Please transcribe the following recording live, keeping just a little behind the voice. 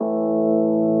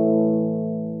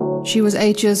She was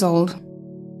 8 years old.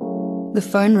 The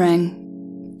phone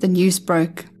rang. The news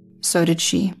broke. So did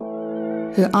she.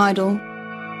 Her idol,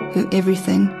 her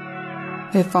everything,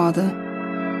 her father,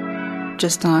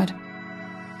 just died.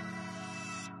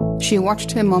 She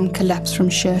watched her mom collapse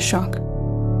from sheer shock.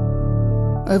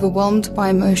 Overwhelmed by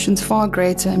emotions far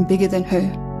greater and bigger than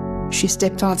her, she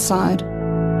stepped outside,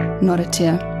 not a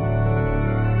tear.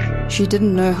 She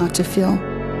didn't know how to feel,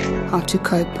 how to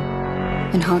cope,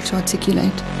 and how to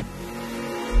articulate.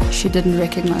 She didn't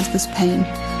recognize this pain.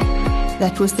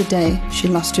 That was the day she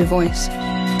lost her voice.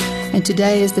 And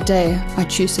today is the day I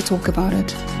choose to talk about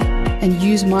it and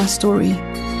use my story,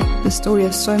 the story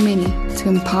of so many, to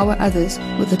empower others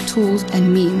with the tools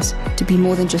and means to be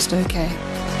more than just okay.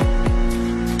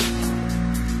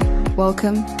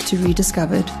 Welcome to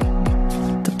Rediscovered,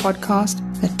 the podcast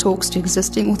that talks to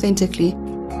existing authentically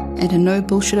and a no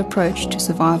bullshit approach to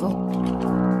survival,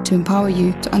 to empower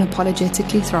you to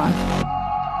unapologetically thrive.